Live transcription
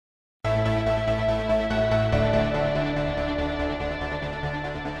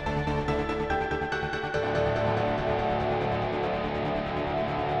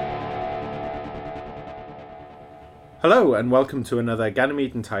Hello and welcome to another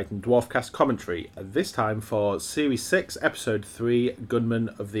Ganymede and Titan Dwarfcast commentary, this time for Series 6, Episode 3, Gunmen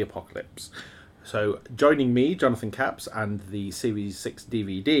of the Apocalypse. So, joining me, Jonathan Capps, and the Series 6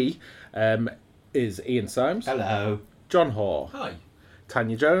 DVD is Ian Symes. Hello. John Hoare. Hi.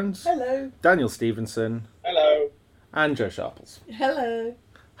 Tanya Jones. Hello. Daniel Stevenson. Hello. And Joe Sharples. Hello.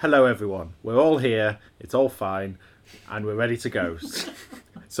 Hello everyone. We're all here, it's all fine, and we're ready to go.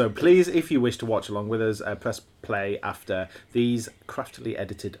 So please, if you wish to watch along with us, press play after these craftily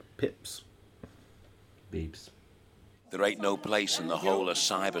edited pips. Beeps. There ain't no place in the whole of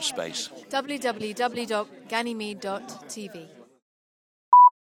cyberspace. www.ganymede.tv.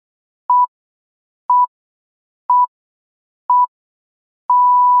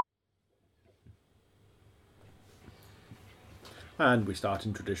 And we start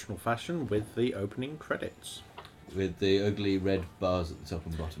in traditional fashion with the opening credits. With the ugly red bars at the top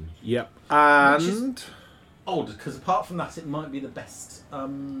and bottom. Yep. And Odd, because apart from that, it might be the best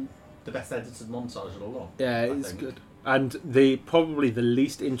edited montage of the lot. yeah, it's good. And probably the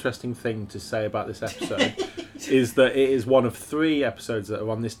least interesting thing to say about this episode is that it is one of 3 episodes that are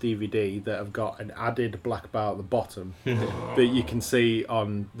on this DVD that have got an added black bar at the bottom that you can see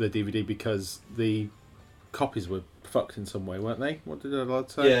on the DVD because the copies were fucked in some way, weren't they? What did I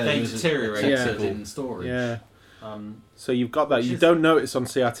say? Yeah. They it was deteriorated yeah. in storage. Yeah. So you've got that. You don't notice on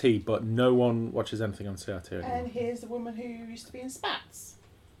CRT, but no one watches anything on CRT anymore. And here's the woman who used to be in Spats.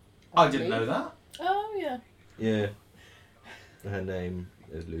 I didn't know that. Oh, yeah. Yeah. Her name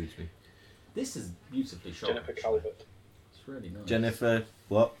eludes me. This is beautifully shot. Jennifer actually. Calvert. It's really nice. Jennifer,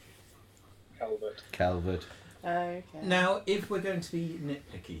 what? Calvert. Okay. Now, if we're going to be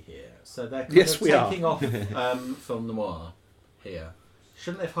nitpicky here, so they're kind Yes, of we are. taking off film noir here.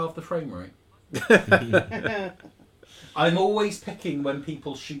 Shouldn't they have halved the frame rate? I'm always picking when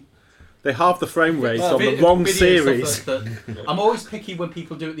people shoot. They halve the frame rate on the Video- wrong video series. stuff I'm always picky when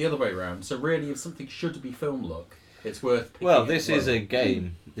people do it the other way around. So really, if something should be film look, it's worth picking. Well, it this low. is a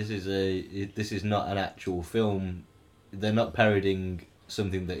game. This is not an actual film. They're not parodying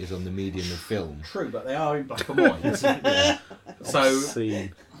something that is on the medium of film. True, but they are in black and white. So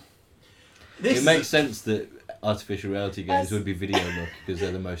Obscene. this It makes sense that artificial reality games As- would be video look because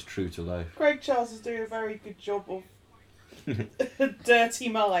they're the most true to life. Craig Charles is doing a very good job of dirty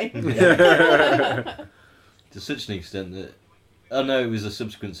mind. To such an extent that... Oh no, it was a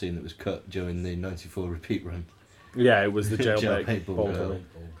subsequent scene that was cut during the 94 repeat run. Yeah, it was the Jailbait jailbait ball ball girl.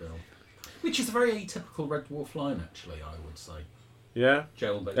 girl. Which is a very atypical Red Dwarf line, actually. I would say Yeah.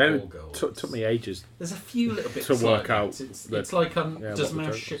 jailbait And ball girl. it took me ages. There's a few little bits to like work that. out It's that- like yeah, does what the mouse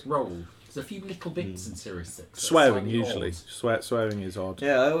joke shit was. roll? There's a few little bits in Series 6. that's Swearing, slightly usually. odd. Swearing is odd.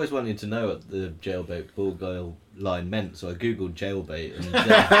 Yeah, I always wanted to know what the jailbait ball girl line meant, so I googled jailbait and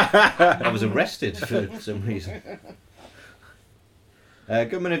I was arrested for some reason.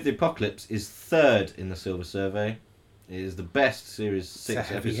 Gunmen of the Apocalypse is 3rd in the Silver Survey. It is the best Series 6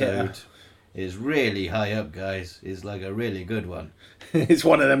 heavy episode. hitter. It is really high up, guys. It's like a really good one. It's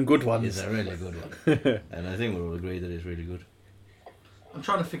one of them good It's ones. a really good one. And I think we'll all agree that it's really good. I'm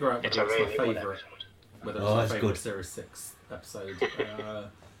trying to figure out It's whether a it's really my good favourite. Whether Oh, it's my that's favourite good. Series 6 episode.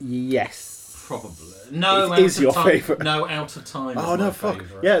 Yes. Probably. No, It is Out your of Time- favourite. No, Out of Time Oh is no, my fuck.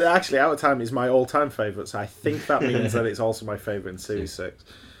 favourite. Yeah, actually, Out of Time is my all-time favourite, so I think that means that it's also my favourite in Series 6.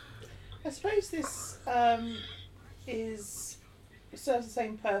 I suppose this serves the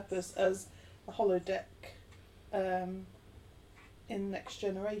same purpose as a holodeck in Next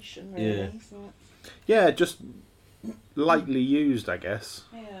Generation, really, Yeah. isn't it? Yeah, just lightly used, I guess.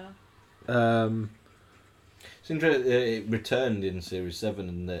 Yeah. It's interesting. It returned in Series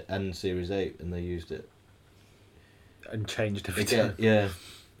 7 and Series 8, and they used it. And changed every Again, time. yeah.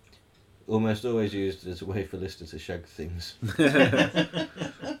 Almost always used as a way for Lister to shag things.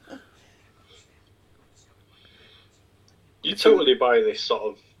 You totally buy this sort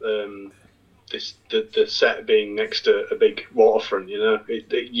of the set being next to a big waterfront. You know,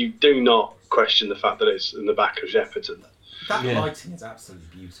 you do not question the fact that it's in the back of Shepperton. That Yeah. lighting is absolutely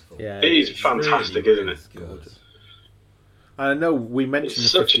beautiful. Yeah, It is It's fantastic, really, isn't it? really good. Gorgeous. I know we mentioned It's the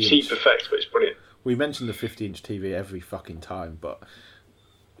such a 50 cheap inch. effect, but it's brilliant. We mentioned the 50-inch TV every fucking time, but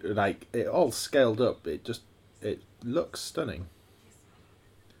like it all scaled up. It looks stunning.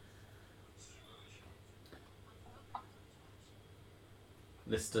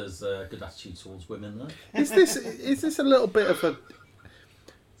 Lister's good attitude towards women, though. Is this a little bit of a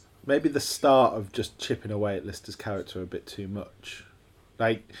maybe the start of just chipping away at Lister's character a bit too much?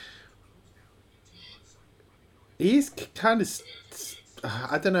 Like he's kind of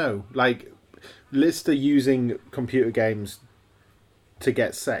I don't know, like Lister using computer games to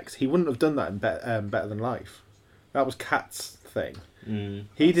get sex. He wouldn't have done that in Better Than Life. That was Kat's thing. Mm.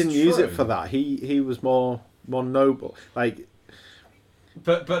 He That's didn't use it true. for that. He was more noble. Like,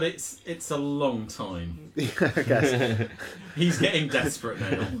 But it's a long time. I guess. He's getting desperate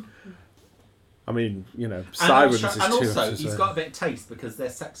now. I mean, you know, And Sirens also, is and too. also much to he's say. got a bit of taste because they're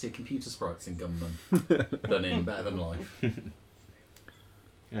sexier computer sprites in Gunman than in Better Than Life.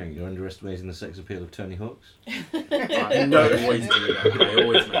 Yeah, you're underestimating the sex appeal of Tony Hawk's. I No. always do that. I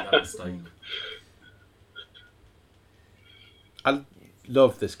always make that mistake. I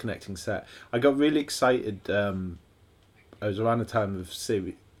love this connecting set. I got really excited. I was around the time of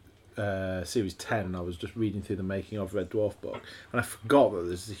series 10, and I was just reading through the making of Red Dwarf book, and I forgot that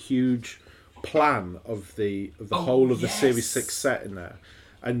there's a huge plan of the whole of the yes. Series 6 set in there,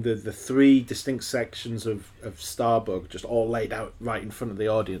 and the 3 distinct sections of Starbug just all laid out right in front of the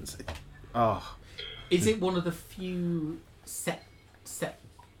audience. Is it one of the few set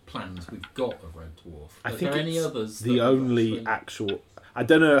plans we've got of Red Dwarf? I Are think there any it's others? the that only actually- actual. I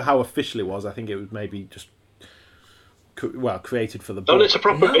don't know how official it was. I think it was maybe just created for the book. No, it's a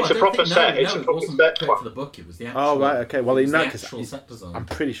proper. No, it's I a don't proper think- set. No, it's a it proper wasn't set created for plan. the book. It was the actual. Oh right, okay. Well, it in was that the case, actual set design. I'm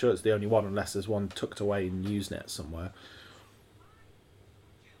pretty sure it's the only one, unless there's one tucked away in Usenet somewhere.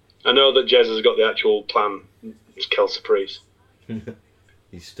 I know that Jez has got the actual plan. It's Kelsaprice.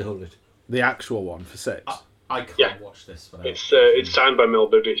 He stole it. The actual one for 6. I can't Yeah. watch this without. It's signed by Mel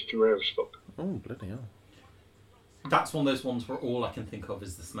British and Rare's book. Oh bloody hell! That's one of those ones where all I can think of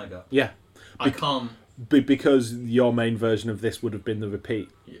is the Smeg Up. Yeah, I can't. because your main version of this would have been the repeat.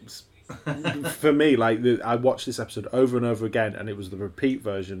 For me, like I watched this episode over and over again, and it was the repeat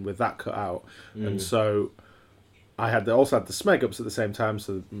version with that cut out, and so I also had the Smeg Ups at the same time.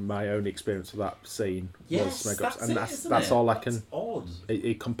 So my only experience of that scene Yes, was Smeg Ups, that's and it, that's isn't it? all I That's can. odd.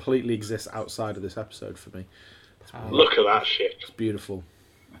 It completely exists outside of this episode for me. Look at that shit. It's beautiful.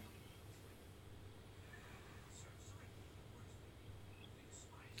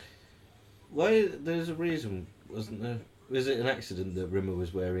 Why? There's a reason, wasn't there? Was it an accident that Rimmer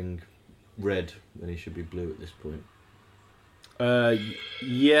was wearing red when he should be blue at this point?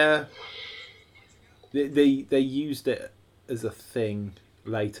 Yeah. They used it as a thing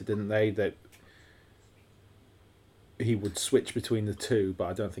later, didn't they? That he would switch between the two, but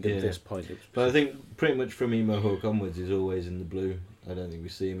I don't think Yeah. at this point it was. But I think pretty much from Emo Hawk onwards, he's always in the blue. I don't think we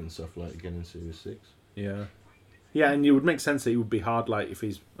see him in stuff like again in Series 6. Yeah. Yeah, and it would make sense that he would be hard light if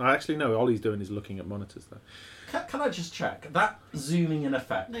he's. Actually, no. All he's doing is looking at monitors there. Can I just check that zooming in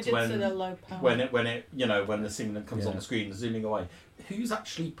effect They did say they're low power. when it when the simulant comes on Yeah. the screen, zooming away? Who's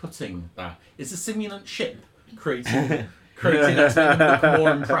actually putting that? Is the simulant chip creating that to make them look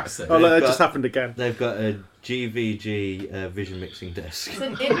more impressive? Oh, look, that got- just happened again. They've got a GVG vision mixing desk. It's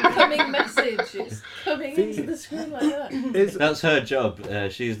an incoming message. It's coming into the screen like that. Is That's her job.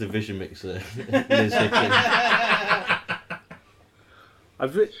 She's the vision mixer. Liz Hickling. I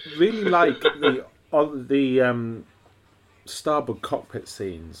really like the Starbug cockpit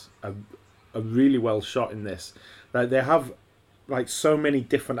scenes are really well shot in this. Like they have like so many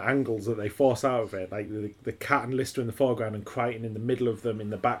different angles that they force out of it. Like the Cat and Lister in the foreground and Crichton in the middle of them in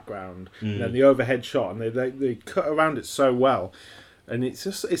the background, and then the overhead shot, and they cut around it so well. And it's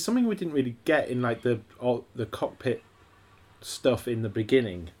something we didn't really get in like the cockpit stuff in the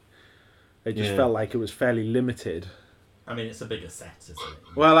beginning. It just Yeah. felt like it was fairly limited. I mean, it's a bigger set, isn't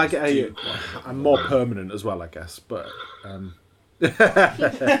it? Well, It's I'm more permanent as well, I guess. But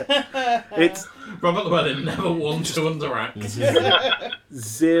it's Robert Llewellyn never won to underact.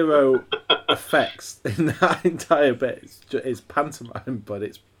 zero effects in that entire bit. It's pantomime, but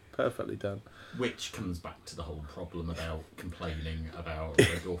it's perfectly done. Which comes back to the whole problem about complaining about Red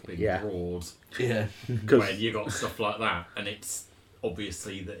Dwarf being Yeah. broad. Yeah. When you got stuff like that, and it's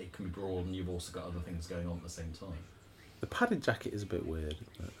obviously that it can be broad, and you've also got other things going on at the same time. The padded jacket is a bit weird,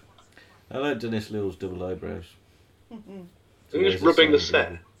 isn't it? I like Dennis Lill's double eyebrows. I'm just rubbing the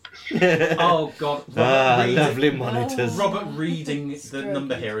set. Oh God! Lovely monitors. Robert reading the Stroking.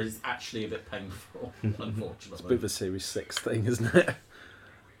 number here is actually a bit painful, It's a unfortunately. bit of a Series 6 thing, isn't it?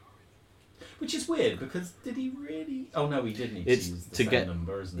 Which is weird because did he really? Oh no, he did need It's to use the to same get-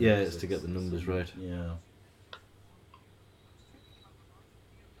 number, isn't it? Yeah, it's to get the numbers right. Yeah.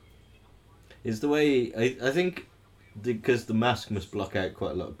 It's the way I think because the mask must block out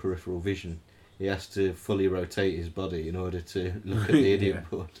quite a lot of peripheral vision. He has to fully rotate his body in order to look at the idiot Yeah.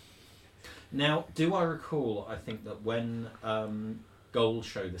 board. Now, do I recall? I think that when Gold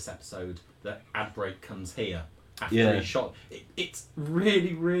showed this episode, that ad break comes here after Yeah. he shot. It's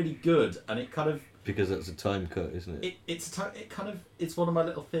really, really good, and it kind of Because that's a time cut, isn't it? it's one of my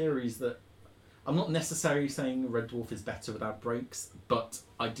little theories that I'm not necessarily saying Red Dwarf is better with ad breaks, but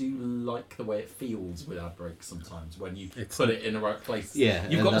I do like the way it feels with ad breaks sometimes when you put it in the right place. Yeah,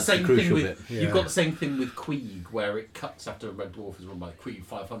 you've and got the that's the same thing crucial with bit. you've got the same thing with Queeg, where it cuts after Red Dwarf is run by Queeg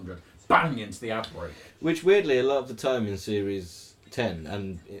 500, bang into the ad break. Which weirdly, a lot of the time in series 10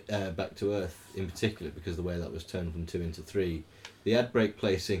 and Back to Earth in particular, because the way that was turned from 2 into 3, the ad break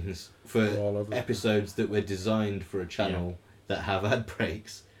placings for episodes that were designed for a channel that have ad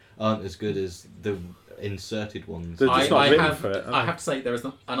breaks aren't as good as the inserted ones. They're just not written for it. I have to say there is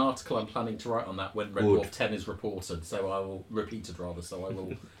an article I'm planning to write on that when Red Dwarf 10 is reported, so I will repeat it rather. So I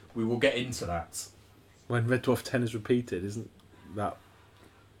will. We will get into that. When Red Dwarf 10 is repeated, isn't that?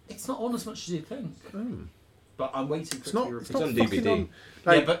 It's not on as much as you think. But I'm waiting for It's it not. to be It's repeated. not on DVD. on,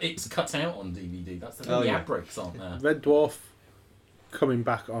 like, Yeah, but it's cut out on DVD. That's the thing. Oh, The yeah. ad breaks aren't there. Red Dwarf coming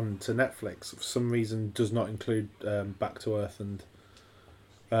back onto Netflix for some reason does not include Back to Earth and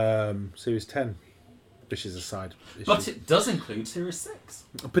Series 10, which is a side issue. But it does include Series 6.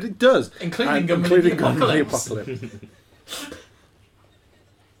 But it does, Including and Gunman of the Gunman of the Apocalypse.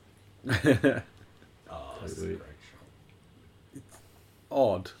 Apocalypse. Oh, this is a great show.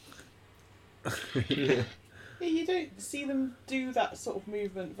 Odd. Yeah, you don't see them do that sort of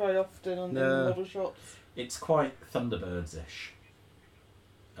movement very often on the No. model shots. It's quite Thunderbirds-ish.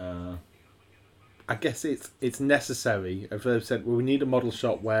 I guess it's necessary. I've said, well, we need a model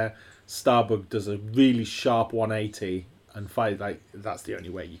shot where Starbug does a really sharp 180 and fight like that's the only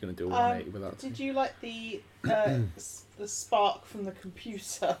way you're going to do a 180 without. Did you like the spark from the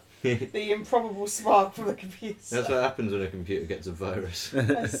computer? The improbable spark from the computer. That's what happens when a computer gets a virus.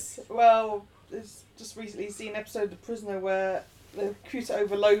 Well, there's just recently seen an episode of The Prisoner where the computer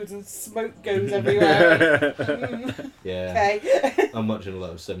overloads and smoke goes everywhere. Yeah. Okay. I'm watching a lot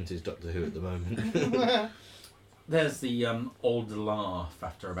of 70s Doctor Who at the moment. There's the odd laugh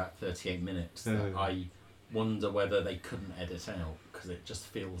after about 38 minutes that Oh. I wonder whether they couldn't edit out because it just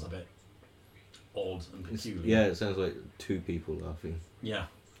feels a bit odd and peculiar. Yeah, it sounds like two people laughing. Yeah.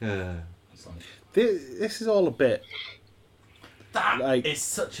 Uh, It's like, This is all a bit. that Like- is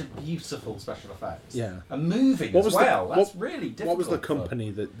such a beautiful special effect. Yeah. And moving What as was the- well. That's what- really difficult. What was the for company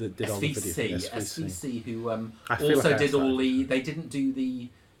that did all the video? SVC, who I feel also like I did said- all the. They didn't do the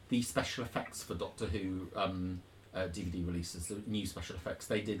special effects for Doctor Who DVD releases, the new special effects.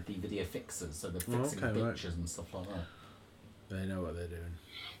 They did the video fixers, so they're fixing okay, the right. pictures and stuff like that. They know what they're doing.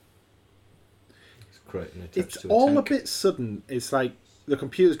 it's creating attached It's to all a tank. bit sudden. It's like the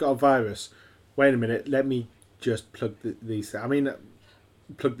computer's got a virus. Wait a minute, let me just plug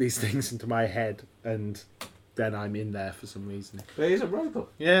plug these things into my head, and then I'm in there for some reason. But he's a robot.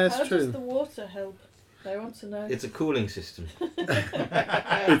 Yeah, it's How true. does the water help? I want to know. It's a cooling system.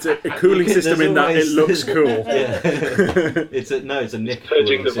 It's a cooling There's system in that it always- looks cool. Yeah. it's a Nick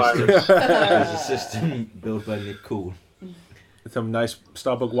Purging cooling the system. virus. There's a system built by Nick Cool. Some nice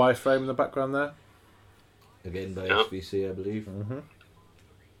Starbug wireframe in the background there. Again by Yeah. SVC, I believe. Mm-hmm.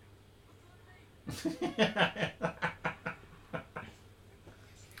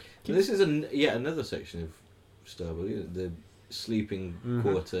 So this is yet another section of Starbug, isn't it? The sleeping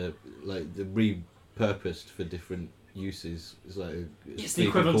quarter, like the repurposed for different uses. It's like It's the sleeping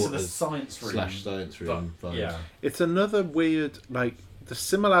equivalent to the quarters science room. / science room. But, vibes. yeah. It's another weird, like, the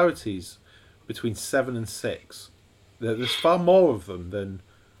similarities between 7 and 6. There's far more of them than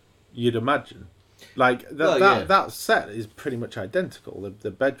you'd imagine. Like, that set is pretty much identical,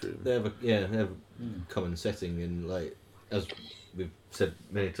 the bedroom. They have a common setting, and like as we've said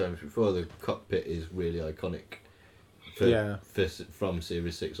many times before, the cockpit is really iconic from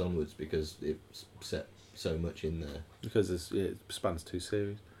Series 6 onwards because it's set so much in there. Because it spans 2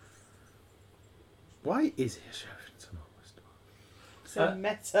 series. Why is he a sheriff in some It's a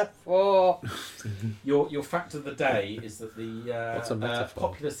metaphor. Your fact of the day is that the What's a metaphor?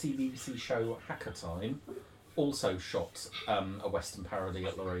 popular CBBC show Hacker Time also shot a Western parody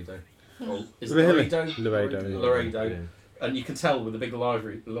at Laredo. Or is it Really? Laredo? Laredo, Laredo. Yeah. And you can tell with the big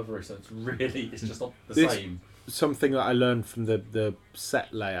livery, so it's just not the This- same. Something that I learned from the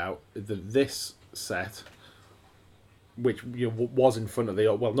set layout, this set, which was in front of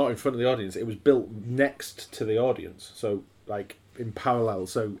not in front of the audience, it was built next to the audience, so like in parallel.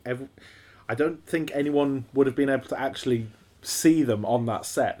 So I don't think anyone would have been able to actually see them on that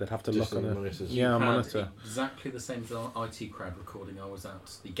set. They'd have to Just look on on the a monitors. yeah, Had monitor. exactly the same as our IT crowd recording I was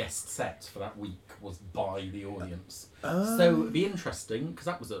at. The guest set for that week was by the audience. So it'd be interesting, because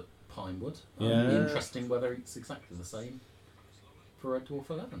that was at Pinewood. It'd be Yeah. interesting whether it's exactly the same for Red Dwarf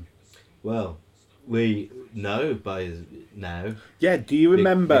 11. Well, we know by now Yeah, do you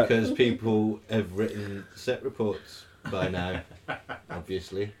remember? because people have written set reports. by now,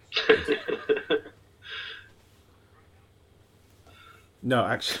 obviously. No,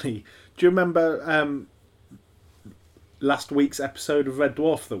 actually, do you remember last week's episode of Red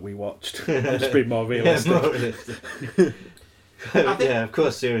Dwarf that we watched? I'm just being more realistic. Yeah, more realistic. Yeah, of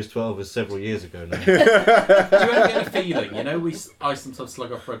course, Series 12 was several years ago now. Do you ever get a feeling, I sometimes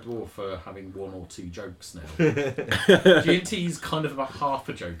slug off Red Dwarf for having one or two jokes now. G&T's kind of about half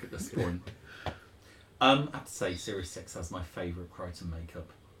a joke at this point. I have to say, Series 6 has my favourite Crichton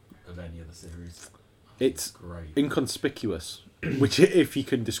makeup of any of the series. It's great. Inconspicuous, which, if you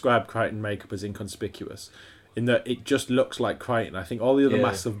can describe Crichton makeup as inconspicuous, in that it just looks like Crichton. I think all the other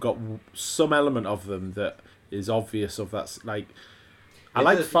masks have got some element of them that is obvious of that's like. I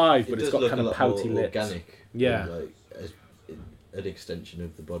like 5, but it's got kind of pouty lips. Organic, yeah, like an extension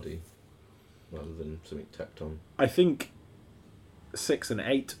of the body rather than something tacked on. I think 6 and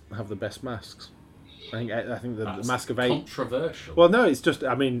 8 have the best masks. I think the mask of 8 controversial. Well, no, it's just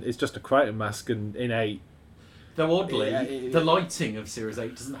a Crichton mask, and in 8. Though oddly, the lighting of Series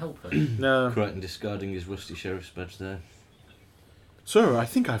 8 doesn't help it. No. Crichton discarding his rusty sheriff's badge there. Sir, I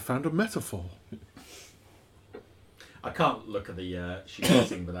think I found a metaphor. I can't look at the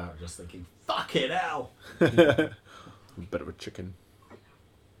shooting without just thinking, fucking hell! A bit of a chicken.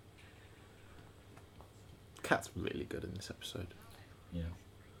 Cat's really good in this episode. Yeah.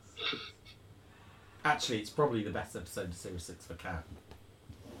 Actually, it's probably the best episode of Series 6 for Cat.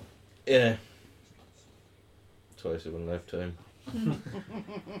 Yeah. Twice in one lifetime.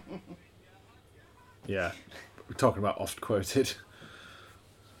 Yeah. We're talking about oft quoted.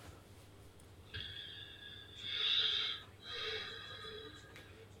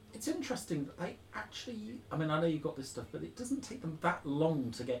 It's interesting that they actually... I know you've got this stuff, but it doesn't take them that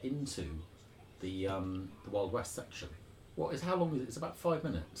long to get into the Wild West section. How long is it? It's about 5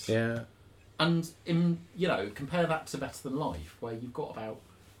 minutes. Yeah. And, compare that to Better Than Life, where you've got about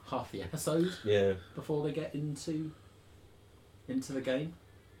half the episode before they get into the game.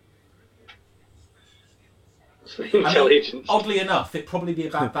 Intelligence. Oddly enough, it'd probably be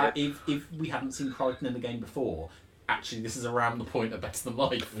about that if we hadn't seen Crichton in the game before. Actually, this is around the point of Better Than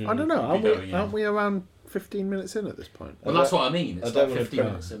Life. I don't know. Aren't we around 15 minutes in at this point? Well, that's what I mean. It's like 15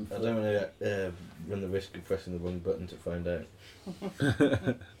 minutes in. I don't want to run the risk of pressing the wrong button to find out.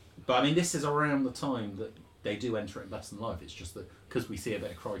 But this is around the time that they do enter it in Better Than Life. It's just that because we see a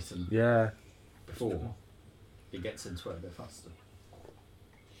bit of Crichton before, it gets into it a bit faster.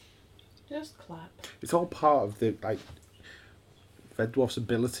 Just clap. It's all part of the Red Dwarf's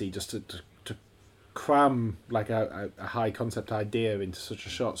ability just to cram a high concept idea into such a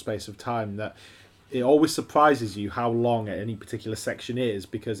short space of time that it always surprises you how long any particular section is,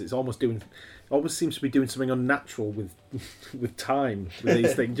 because it's almost seems to be doing something unnatural with time with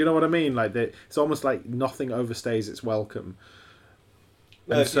these things. Do you know what I mean? It's almost like nothing overstays its welcome,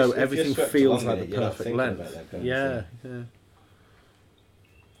 and so everything feels like the perfect length. Yeah.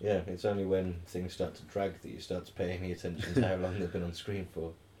 Yeah, it's only when things start to drag that you start to pay any attention to how long they've been on screen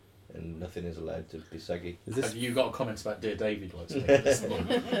for, and nothing is allowed to be saggy. Have you got comments about Dear David? This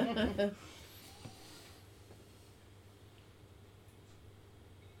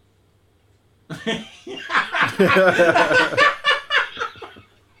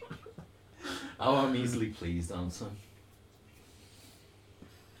I'm easily pleased, aren't I?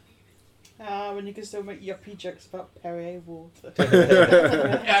 When you can still make yuppie jokes about Perrier water.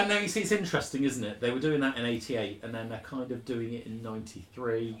 Yeah, no, you see, it's interesting, isn't it? They were doing that in 88, and then they're kind of doing it in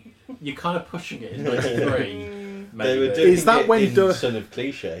 93. You're kind of pushing it in 93. They were doing is that it when in Son of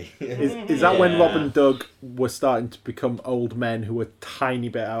Cliche. Is that when Rob and Doug were starting to become old men who were a tiny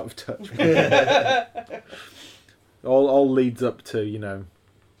bit out of touch? all leads up to,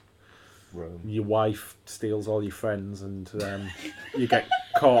 Rome. Your wife steals all your friends, and you get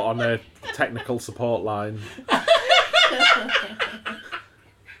caught on a technical support line.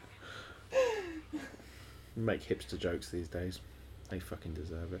 Make hipster jokes these days. They fucking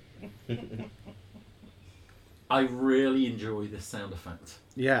deserve it. I really enjoy this sound effect.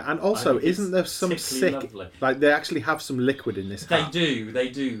 Yeah, and also, isn't there some sick... Lovely. They actually have some liquid in this hat. They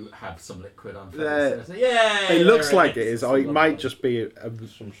do have some liquid on. Yeah, it looks like it is, or it might just be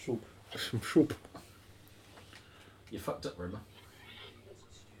some soup. Some soup. You fucked up, Rimmer.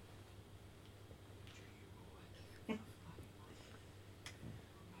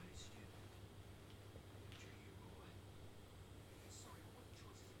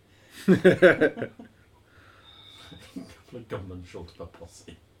 Couple of gunmen short of a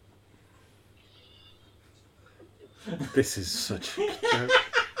posse. This is such a good joke.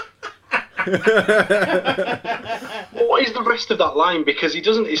 What is the rest of that line? Because he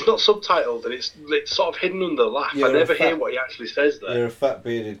doesn't. It's not subtitled, and it's sort of hidden under the laugh. I never hear what he actually says there. You're a fat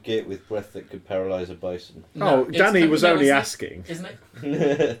bearded git with breath that could paralyse a bison. No, Danny was only asking. Isn't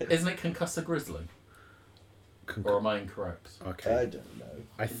it Concussor Grizzly? Or am I incorrect? Okay. I don't know.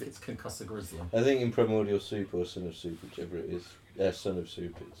 I think it's Concussor Grizzly. I think in Primordial Soup or Son of Soup, whichever it is, Son of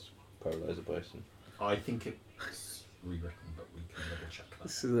Soup, it's paralyse a bison. I think it's rewritten, but we can double check that.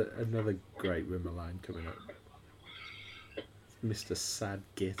 This is another great Rimmer line coming up. Mr. Sad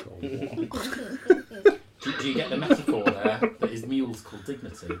Git or what? Do you get the metaphor there? That his mule's called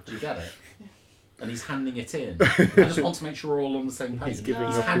Dignity. Do you get it? And he's handing it in. I just want to make sure we're all on the same page. He's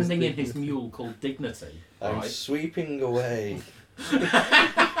handing in his mule called Dignity. I'm right? sweeping away.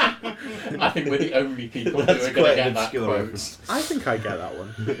 I think we're the only people who are going to get that quote. Reference. I think I get that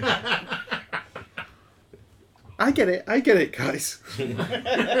one. I get it, guys.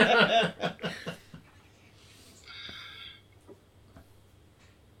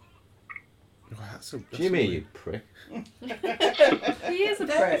 Jimmy, you prick. He is a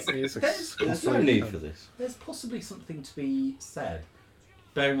prick. There's no need for this. There's possibly something to be said,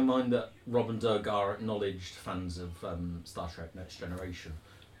 bearing in mind that Rob and Doug are acknowledged fans of Star Trek Next Generation.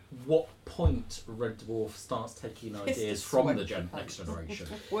 What point Red Dwarf starts taking ideas from the Next Generation?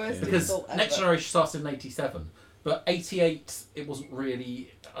 Because Next Generation started in 87, but 88 it wasn't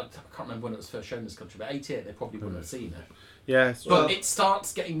really. I can't remember when it was first shown in this country, but 88 they probably wouldn't have seen it. Yeah, but it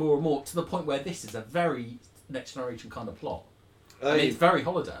starts getting more and more to the point where this is a very Next Generation kind of plot. It's very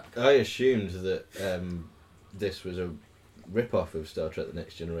holodeck. I assumed that this was a rip-off of Star Trek The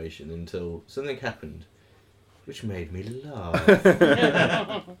Next Generation until something happened which made me laugh.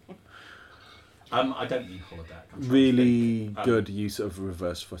 I don't mean holodeck. Really good use of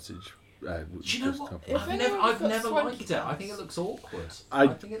reverse footage. Do you know what? I've never liked it. I think it looks awkward. I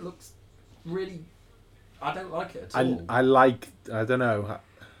think it looks really... I don't like it at all. I don't know.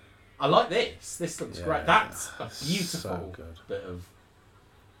 I like this. This looks great. That's a beautiful bit of...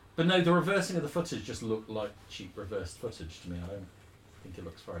 But no, the reversing of the footage just looked like cheap reversed footage to me. I don't think it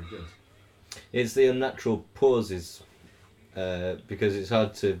looks very good. It's the unnatural pauses, because it's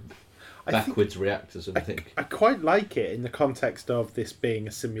hard to backwards react to something. I quite like it in the context of this being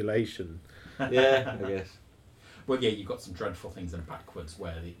a simulation. Yeah, I guess. Well, yeah, you've got some dreadful things in backwards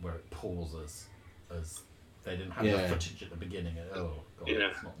where it pauses as they didn't have the footage at the beginning. Oh god,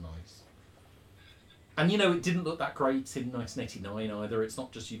 it's not nice. And it didn't look that great in 1989 either. It's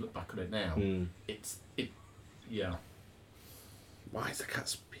not just you look back on it now. Yeah. Why is the cat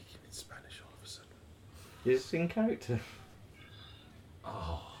speaking in Spanish all of a sudden? It's in character.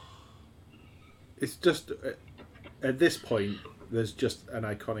 Oh. It's just at this point there's just an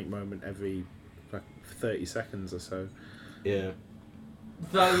iconic moment every 30 seconds or so. Yeah.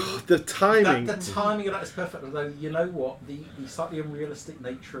 Though the timing, the timing of that is perfect. Though you know what, the slightly unrealistic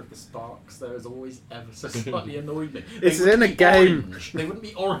nature of the sparks there has always ever so slightly annoyed me. It's in a game. Orange. They wouldn't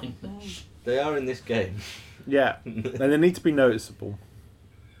be orange. They are in this game. Yeah, and they need to be noticeable.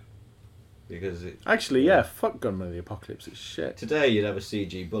 Because actually, fuck Gunman of the Apocalypse. It's shit. Today you'd have a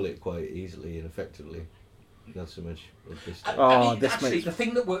CG bullet quite easily and effectively. Not so much. The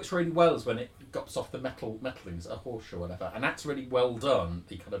thing that works really well is when it gops off the metal things, a horseshoe or whatever, and that's really well done.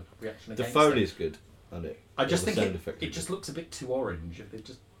 The kind of reaction against the Foley's good on it. I just think it just looks a bit too orange. If they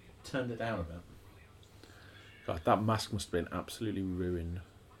just turned it down a bit. God, that mask must have been absolutely ruined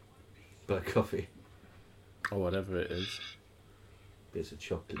by coffee or whatever it is. Bits of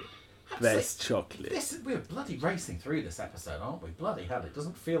chocolate. There's chocolate. We're bloody racing through this episode, aren't we? Bloody hell! It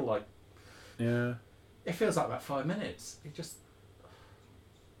doesn't feel like. Yeah. It feels like about 5 minutes. It just.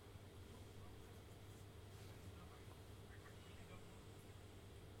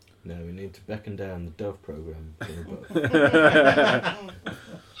 No, we need to beckon down the Dove programme.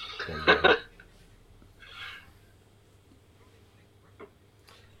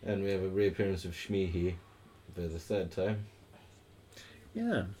 And we have a reappearance of Shmihi for the third time.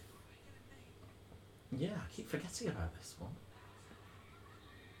 Yeah. Yeah, I keep forgetting about this one.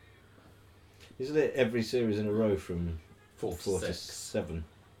 Isn't it every series in a row from 4 to 7?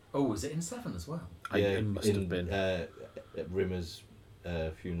 Oh, is it in 7 as well? Yeah, it must have been. At Rimmer's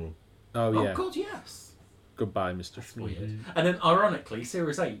funeral. Oh, yeah. Oh, God, yes. Goodbye, Mr. Shmihi. And then, ironically,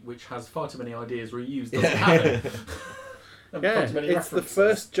 Series 8, which has far too many ideas reused, doesn't have it. It's the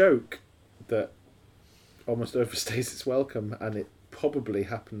first joke that almost overstays its welcome, and it probably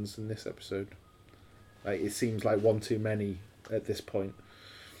happens in this episode. Like, it seems like one too many at this point.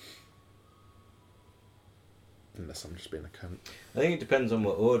 Unless I'm just being a cunt. I think it depends on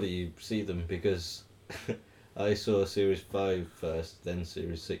what order you see them, because I saw Series 5 first, then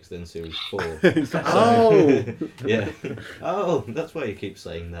Series 6, then Series 4. Oh! Yeah. Oh, that's why you keep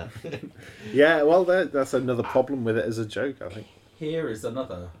saying that. Yeah, well, that's another problem with it as a joke, I think. Here is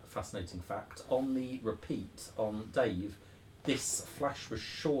another fascinating fact. On the repeat on Dave, this flash was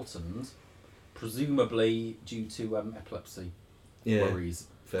shortened, presumably due to epilepsy worries.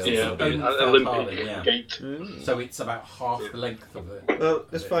 Yeah, Owen Olympic yeah. gate. So it's about half the length of it. Well,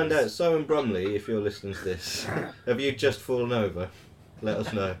 let's find out. Simon Bromley, if you're listening to this, have you just fallen over? Let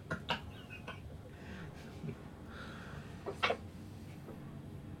us know.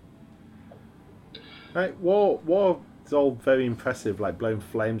 Right, War is all very impressive, like blowing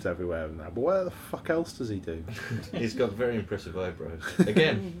flames everywhere and that. But what the fuck else does he do? He's got very impressive eyebrows.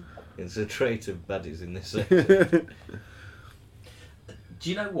 Again, it's a trait of baddies in this section. Do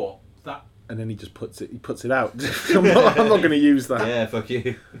you know what? And then he just puts it out. I'm not going to use that. Yeah, fuck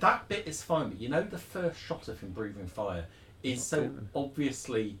you. That bit is fine, but you know the first shot of him breathing fire is so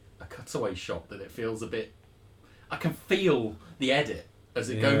obviously a cutaway shot that it feels a bit... I can feel the edit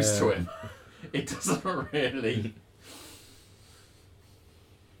as it goes to him. It doesn't really...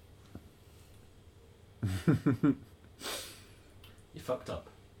 You fucked up.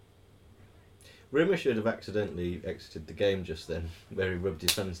 Rimmer should have accidentally exited the game just then, where he rubbed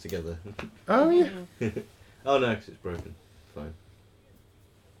his hands together. Oh, yeah. Oh no, 'cause it's broken. Fine.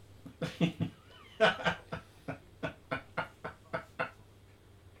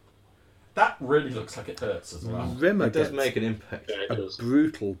 That really looks like it hurts as well. Rimmer It does gets make an impact. Yeah, it a does.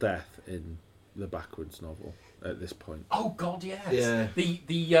 brutal death in the Backwards novel at this point. Oh God, yes. Yeah. The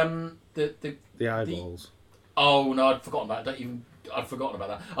Eyeballs. Oh no, I'd forgotten that. I'd forgotten about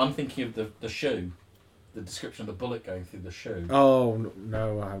that. I'm thinking of the shoe, the description of the bullet going through the shoe. Oh,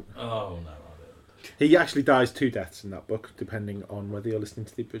 no. Oh no, He actually dies 2 deaths in that book, depending on whether you're listening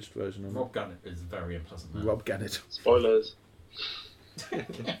to the abridged version or not. Rob Gannett is very unpleasant. Man. Rob Gannett. Spoilers.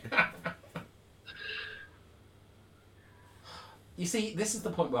 You see, this is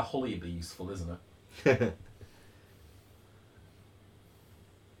the point where Holly would be useful, isn't it?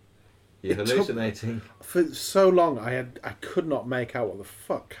 You're hallucinating. For so long, I could not make out what the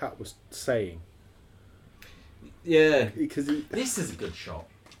fuck Cat was saying. Yeah. Because This is a good shot.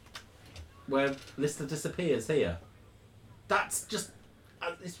 Where Lister disappears here. That's just...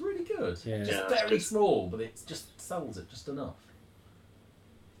 it's really good. Yeah. Just Yeah, very good. small, but it just sells it just enough.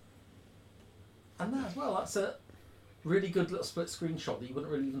 And that as well, that's a really good little split screen shot that you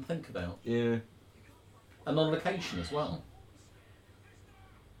wouldn't really even think about. Yeah. And on location as well.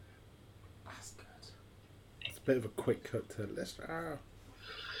 That's good. it's a bit of a quick cut to Lister.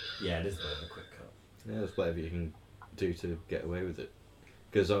 Yeah, it is a bit of a quick cut. Yeah, that's whatever you can do to get away with it.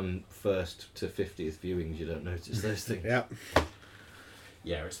 Because on first to 50th viewings, you don't notice those things. Yeah.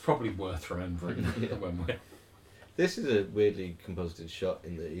 Yeah, it's probably worth remembering when we're... This is a weirdly composited shot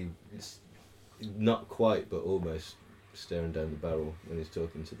in that it's not quite, but almost staring down the barrel when he's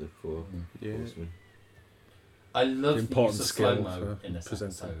talking to the 4 Yeah. horsemen. I love the Important use of skill slow-mo for in this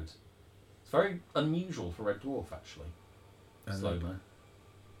presenting. episode. It's very unusual for Red Dwarf, actually. And Slow-mo.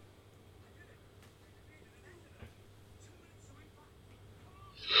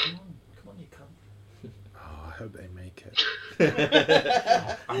 Come on, you cunt. Oh, I hope they make it.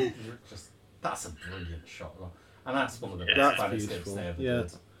 That's a brilliant shot, though. And that's one of the Yeah. best That's planet skips beautiful. they ever Yeah.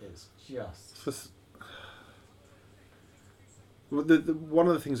 did. It's just... It's just... Well, one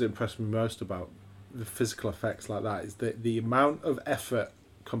of the things that impressed me most about the physical effects like that is that the amount of effort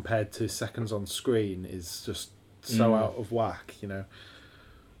compared to seconds on screen is just so out of whack, you know.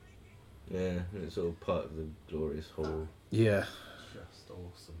 Yeah, it's all part of the glorious whole. Yeah. Just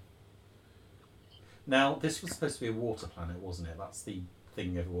awesome. Now, this was supposed to be a water planet, wasn't it? That's the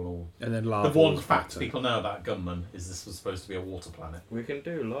thing everyone all... And then lava. The one was fact better. people know about Gunman is this was supposed to be a water planet. We can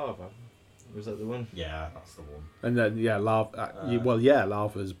do lava. Was that the one? Yeah, that's the one. And then, yeah, lava.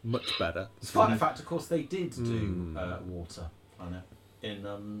 Lava's much better. Despite the fact, of course, they did do water planet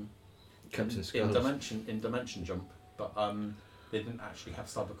in Captain in Skulls. Dimension Jump, but they didn't actually have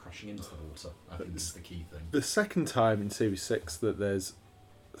Cyber crashing into the water. I think this is the key thing. The second time in Series 6 that there's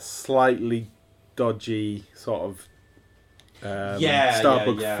slightly dodgy sort of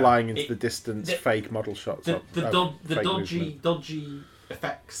Starbuck flying into the distance, fake model shots. The fake dodgy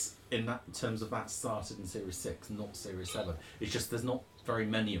effects in terms of that started in Series 6, not Series 7. It's just there's not very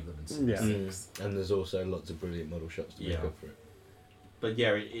many of them in Series 6. And there's also lots of brilliant model shots to make up for it. But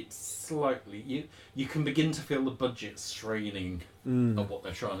yeah, it's slightly... You can begin to feel the budget straining of what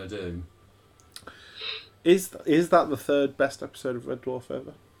they're trying to do. Is that the third best episode of Red Dwarf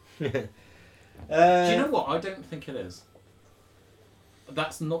ever? Do you know what? I don't think it is.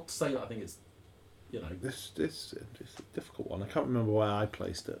 That's not to say that I think it's you know. This it's a difficult one. I can't remember where I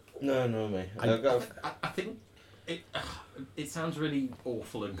placed it. No, mate. I think it sounds really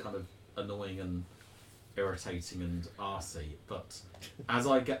awful and kind of annoying and irritating and arsey, but as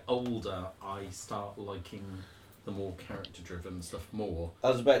I get older, I start liking the more character-driven stuff more. I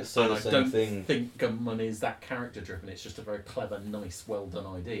was about to say and the same thing. I don't think Gunman is that character-driven. It's just a very clever, nice, well-done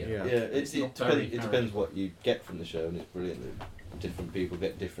idea. Yeah. Yeah, it depends what you get from the show, and it's brilliant that different people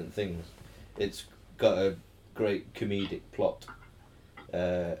get different things. It's got a great comedic plot,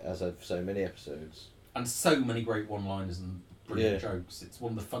 as I've so many episodes. And so many great one-liners and brilliant jokes. It's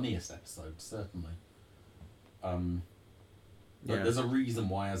one of the funniest episodes, certainly. But there's a reason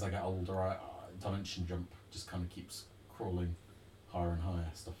why, as I get older, Dimension Jump just kind of keeps crawling higher and higher,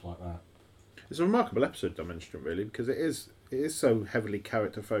 stuff like that. It's a remarkable episode, Dimension Jump, really, because it is so heavily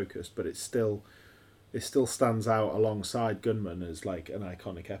character focused, but it still stands out alongside Gunman as like an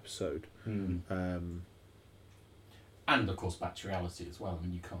iconic episode. And of course, back to reality as well. I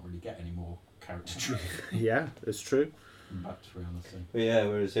mean, you can't really get any more character. Yeah, it's true. Back to reality. But yeah,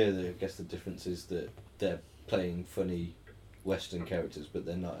 whereas here, I guess the difference is that they're playing funny Western characters, but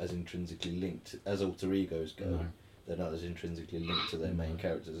they're not as intrinsically linked as alter egos go. No. They're not as intrinsically linked to their main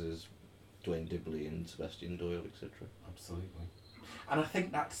characters as Dwayne Dibley and Sebastian Doyle, etc. Absolutely. And I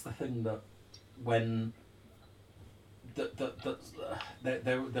think that's the thing that when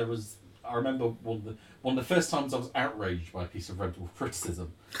there was. I remember one of the first times I was outraged by a piece of Red Dwarf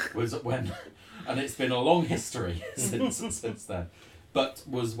criticism was when, and it's been a long history since then, but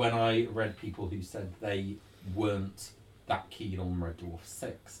was when I read people who said they weren't that keen on Red Dwarf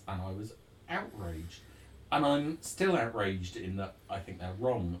 6, and I was outraged. And I'm still outraged in that I think they're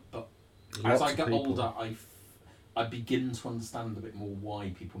wrong, but as I get older, I begin to understand a bit more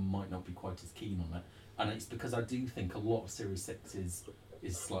why people might not be quite as keen on it. And it's because I do think a lot of Series 6 is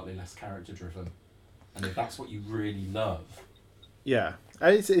slightly less character driven, and if that's what you really love,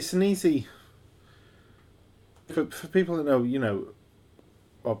 it's an easy for people that know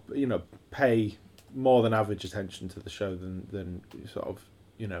or pay more than average attention to the show than sort of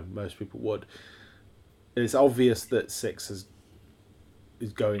most people would. It's obvious that 6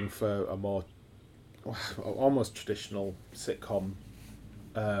 is going for a more almost traditional sitcom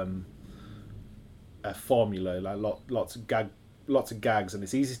formula, like lots of gags, and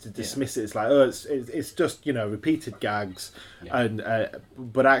it's easy to dismiss it. It's like, it's just repeated gags, and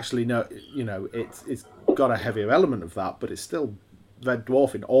but actually no, it's got a heavier element of that, but it's still Red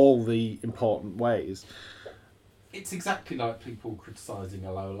Dwarf in all the important ways. It's exactly like people criticising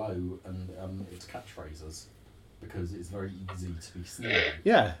Hello and its catchphrases, because it's very easy to be sneering.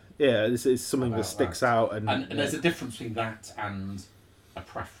 Yeah, it's something that sticks out, and there's a difference between that and a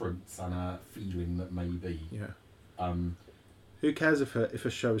preference and a feeling that may be. Yeah. Who cares if a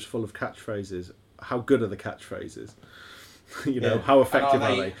show is full of catchphrases? How good are the catchphrases? How effective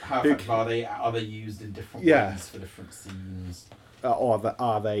are they? How effective are they? Are they used in different ways for different scenes? Or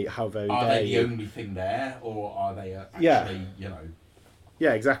are they the only thing there, or are they actually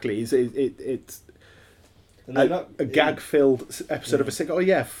Yeah, exactly. It's a gag-filled episode of a sitcom. Oh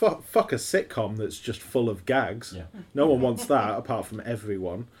yeah, fuck a sitcom that's just full of gags. Yeah. No one wants that apart from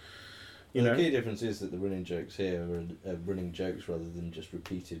everyone. The key difference is that the running jokes here are running jokes rather than just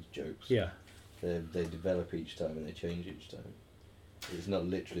repeated jokes. Yeah. They develop each time and they change each time. It's not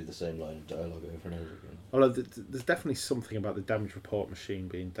literally the same line of dialogue over and over again. Although there's definitely something about the damage report machine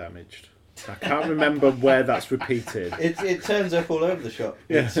being damaged. I can't remember where that's repeated. It turns up all over the shop.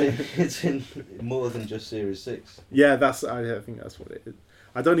 Yeah. It's in more than just Series 6. Yeah, I think that's what it is.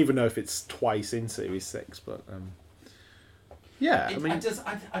 I don't even know if it's twice in Series 6, but yeah.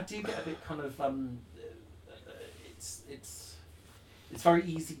 I do get a bit kind of it's very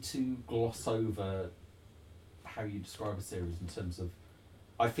easy to gloss over how you describe a series in terms of.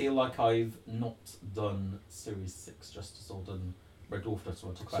 I feel like I've not done Series 6 justice or done Red Dwarf justice.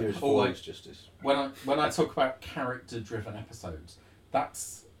 When I talk about Series 4 justice. When I talk about character-driven episodes,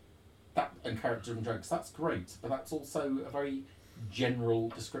 and character-driven jokes, that's great, but that's also a very general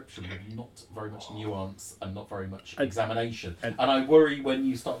description with not very much nuance and not very much examination. And I worry when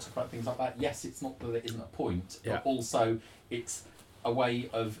you start to talk about things like that. Yes, it's not that it isn't a point, but also it's a way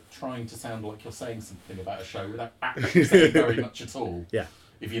of trying to sound like you're saying something about a show without actually saying very much at all. Yeah.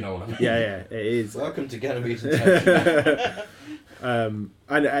 If you know what I mean. Yeah, it is. Welcome to Ganymede and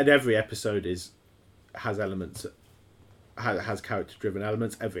and every episode has elements, has character-driven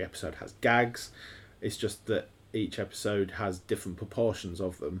elements. Every episode has gags. It's just that each episode has different proportions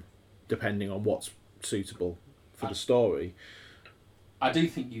of them, depending on what's suitable for the story. I do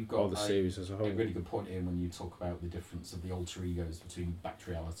think you've got or the series as a whole. a really good point here when you talk about the difference of the alter egos between Back to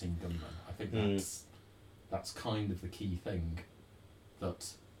Reality and Gunman. I think that's kind of the key thing,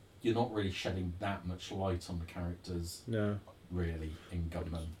 that you're not really shedding that much light on the characters. No. Really, in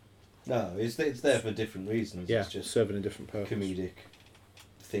Gunman. No, it's there for different reasons. Yeah, it's just serving a different purpose. comedic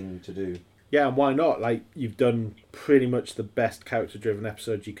thing to do. Yeah, and why not? Like, you've done pretty much the best character-driven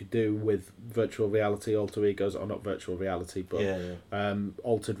episode you could do with virtual reality alter egos, or not virtual reality, but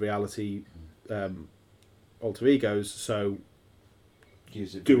altered reality alter egos. So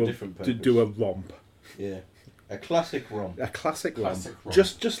use it for a different purpose. Do a romp. Yeah, a classic romp. A classic romp. romp.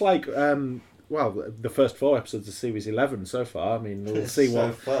 Just like the first 4 episodes of Series 11 so far. I mean, we'll see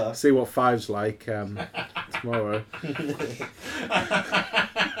what 5's like tomorrow.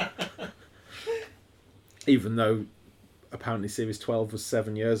 Even though apparently Series 12 was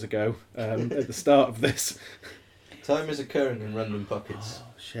 7 years ago at the start of this. Time is occurring in random pockets. Oh,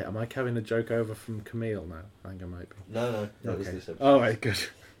 shit, am I carrying a joke over from Camille now? I think I might be. No, that was this episode. All right, good.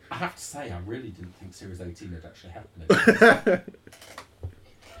 I have to say, I really didn't think Series 18 had actually happened.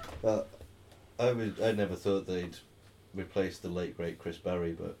 Well, I never thought they'd replace the late great Chris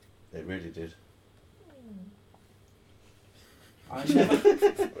Barry, but they really did. I never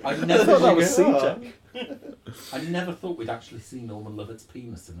thought that was CJ. I never thought we'd actually see Norman Lovett's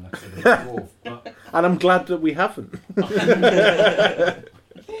penis in an episode of The Dwarf, but And I'm glad that we haven't.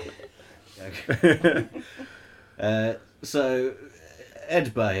 So,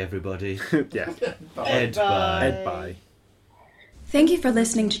 Ed bye, everybody. Yeah. Ed bye. Ed bye. Thank you for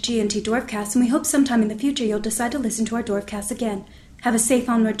listening to G&T Dwarfcast, and we hope sometime in the future you'll decide to listen to our Dwarfcast again. Have a safe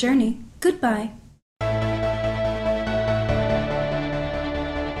onward journey. Goodbye.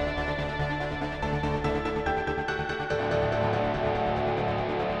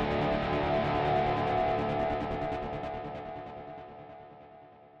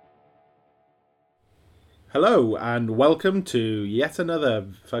 Hello and welcome to yet another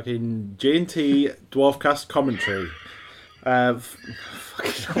fucking G&T Dwarfcast commentary. there's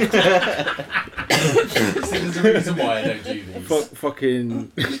a reason why I don't do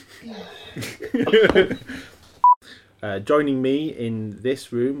these. Joining me in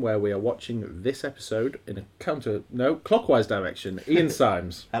this room where we are watching this episode in a clockwise direction, Ian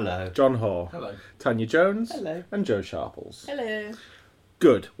Symes. Hello. John Hoare. Hello. Tanya Jones. Hello. And Joe Sharples. Hello.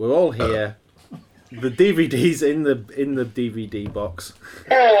 Good. We're all here. The DVD's in the DVD box.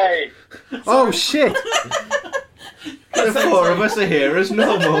 Hey! Oh shit! The 4 of us are here as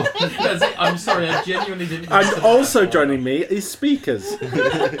normal. I'm sorry, I genuinely didn't. And also joining me is Speakers.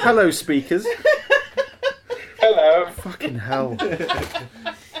 Hello, Speakers. Hello. Fucking hell.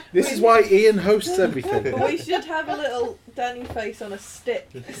 This is why Ian hosts everything. But we should have a little Danny face on a stick.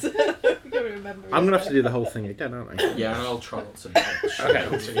 So we've got to remember. I'm going to have to do the whole thing again, aren't I? Yeah, and I'll try not to. Okay.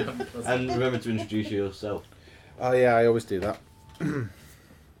 And remember to introduce yourself. Oh yeah, I always do that.